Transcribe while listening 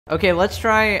Okay, let's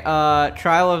try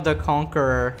Trial of the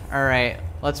Conqueror. Alright,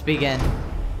 let's begin.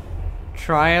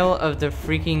 Trial of the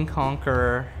freaking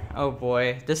Conqueror. Oh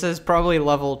boy. This is probably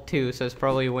level 2, so it's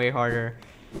probably way harder.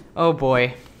 Oh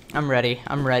boy. I'm ready.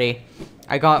 I'm ready.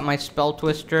 I got my spell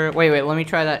twister. Wait, let me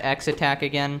try that X attack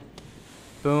again.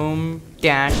 Boom,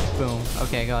 dash, boom.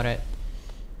 Okay, got it.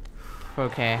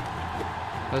 Okay.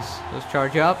 Let's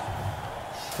charge up.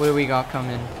 What do we got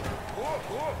coming?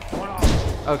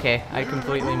 Okay, I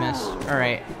completely missed.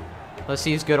 Alright. Let's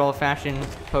use good old-fashioned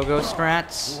pogo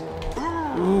strats.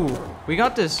 Ooh, we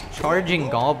got this charging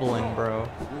goblin, bro.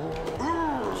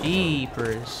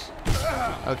 Jeepers.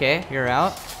 Okay, you're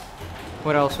out.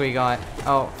 What else we got?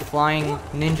 Oh, flying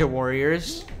ninja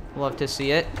warriors. Love to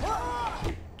see it.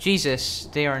 Jesus,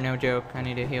 they are no joke. I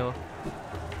need to heal.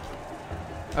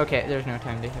 Okay, there's no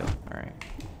time to heal. Alright.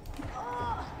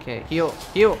 Okay,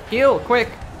 heal, quick!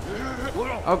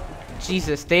 Oh,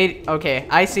 Jesus, okay,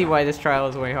 I see why this trial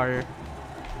is way harder.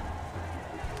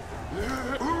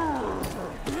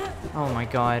 Oh my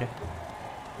god.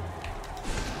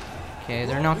 Okay,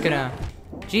 they're not gonna...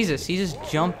 Jesus, he just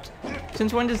jumped.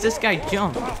 Since when does this guy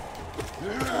jump?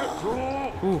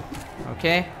 Ooh,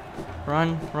 okay.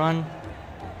 Run.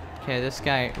 Okay, this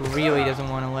guy really doesn't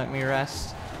want to let me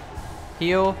rest.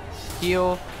 Heal.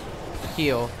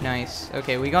 Nice.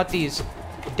 Okay, we got these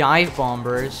dive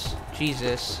bombers.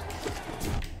 Jesus.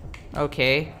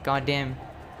 Okay, goddamn.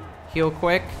 Heal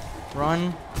quick.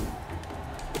 Run.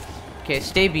 Okay,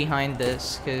 stay behind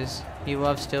this, because he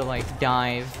loves to, like,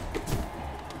 dive.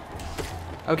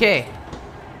 Okay.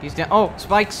 He's down. Oh,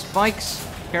 spikes.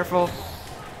 Careful.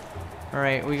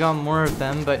 Alright, we got more of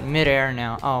them, but mid-air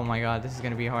now. Oh my god, this is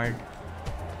gonna be hard.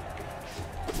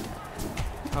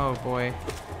 Oh boy.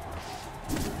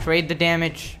 Trade the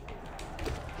damage.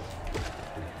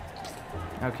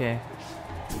 Okay.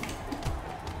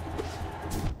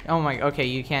 Oh my, okay,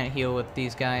 you can't heal with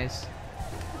these guys.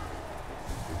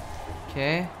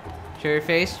 Okay. Cherry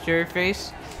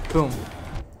face. Boom.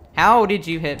 How did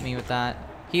you hit me with that?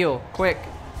 Heal, quick.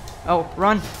 Oh,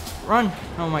 run.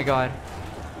 Oh my god.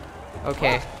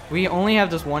 Okay. We only have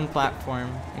this one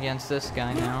platform against this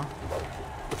guy now.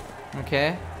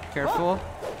 Okay. Careful.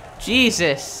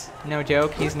 Jesus. No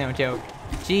joke. He's no joke.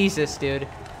 Jesus, dude.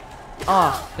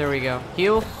 Oh, there we go.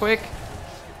 Heal, quick.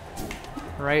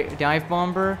 Right, dive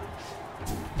bomber.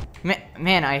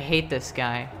 Man, I hate this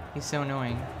guy. He's so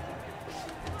annoying.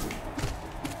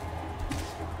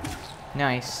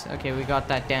 Nice. Okay, we got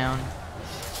that down.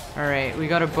 Alright, we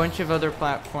got a bunch of other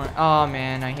platforms. Oh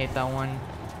man, I hate that one.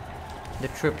 The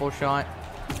triple shot.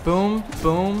 Boom.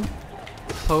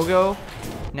 Pogo.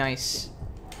 Nice.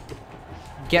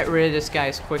 Get rid of this guy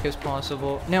as quick as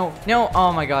possible. No.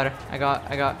 Oh my god. I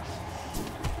got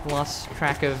lost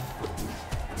track of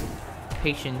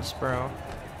patience, bro.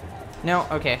 No.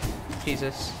 Okay.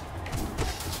 Jesus.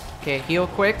 Okay, heal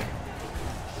quick.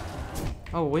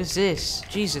 Oh, what is this?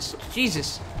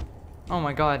 Jesus. Oh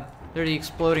my god. They're the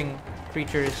exploding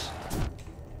creatures.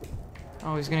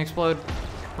 Oh, he's gonna explode.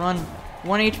 Run.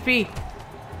 1 HP.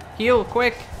 Heal,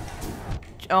 quick.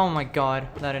 Oh my god,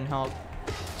 that didn't help.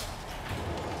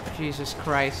 Jesus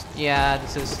Christ. Yeah,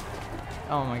 this is...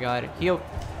 Oh my god. Heal.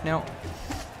 No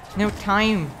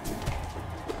time.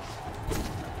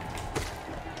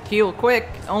 Heal, quick.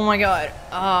 Oh my god.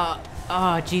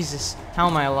 Jesus. How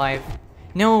am I alive?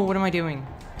 No, what am I doing?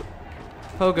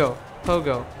 Pogo.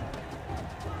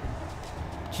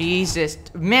 Jesus,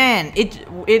 man, it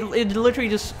literally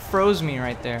just froze me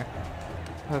right there.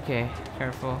 Okay,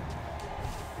 careful.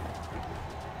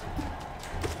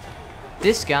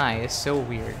 This guy is so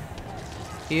weird.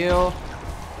 Heal.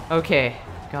 Okay,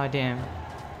 goddamn.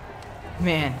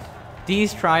 Man,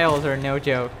 these trials are no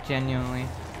joke, genuinely.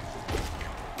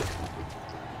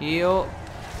 Heal.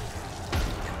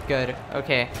 Good.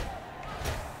 Okay.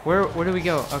 Where do we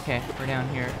go? Okay, we're down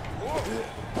here.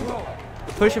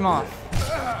 Push him off.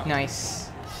 Nice.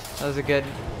 That was a good...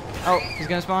 Oh, he's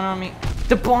gonna spawn on me.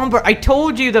 The bomber! I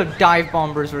told you the dive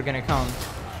bombers were gonna come.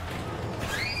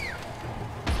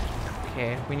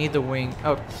 Okay, we need the wing.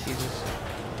 Oh, Jesus.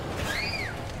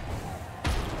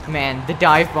 Man, the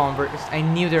dive bombers. I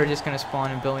knew they were just gonna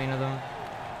spawn a billion of them.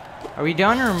 Are we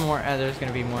done or more? There's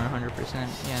gonna be more, 100%.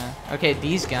 Yeah. Okay,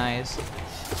 these guys.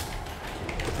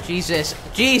 Jesus.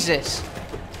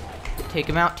 Take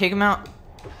him out.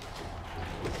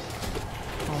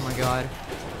 Oh my god.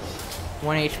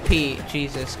 1 HP.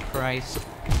 Jesus Christ.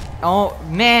 Oh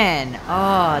man.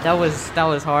 Oh, that was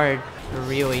hard.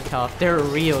 They're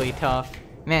really tough.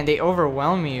 Man, they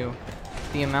overwhelm you.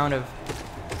 The amount of...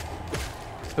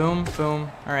 Boom.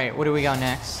 Alright, what do we got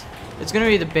next? It's gonna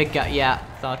be the big guy. Yeah,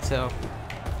 thought so.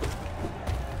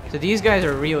 So these guys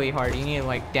are really hard. You need to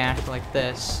like dash like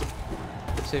this.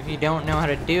 So if you don't know how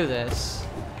to do this,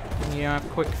 and you don't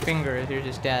have quick fingers, you're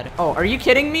just dead. Oh, are you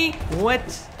kidding me?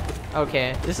 What?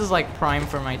 Okay, this is like prime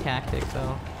for my tactic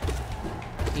though.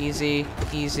 Easy,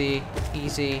 easy,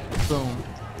 easy, boom.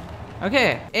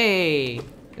 Okay, hey,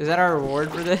 is that our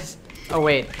reward for this? Oh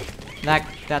wait,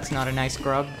 that's not a nice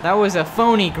grub. That was a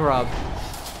phony grub.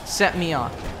 Set me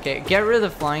off. Okay, get rid of the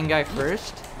flying guy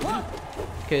first,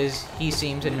 because he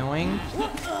seems annoying.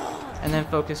 And then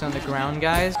focus on the ground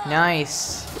guys.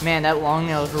 Nice. Man, that long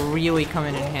nail's really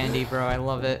coming in handy, bro. I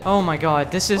love it. Oh my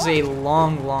god, this is a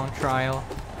long, long trial.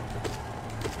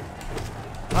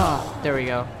 Oh, there we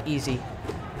go. Easy.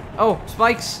 Oh,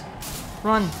 spikes.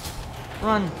 Run.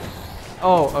 Run.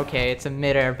 Oh, okay. It's a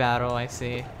mid-air battle, I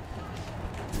see.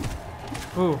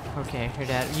 Ooh, okay, you're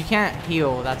dead. You can't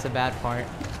heal. That's a bad part.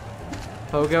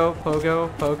 Pogo, pogo,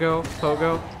 pogo,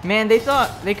 pogo. Man, they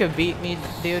thought they could beat me,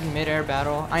 dude, mid-air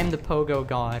battle. I'm the pogo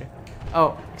god.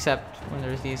 Oh, except when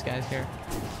there's these guys here.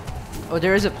 Oh,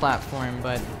 there is a platform,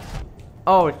 but...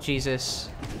 Oh, Jesus.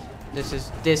 This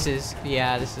is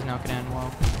not gonna end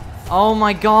well. Oh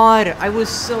my god, I was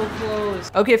so close.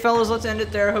 Okay, fellas, let's end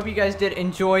it there. Hope you guys did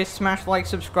enjoy. Smash like,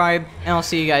 subscribe, and I'll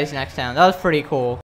see you guys next time. That was pretty cool.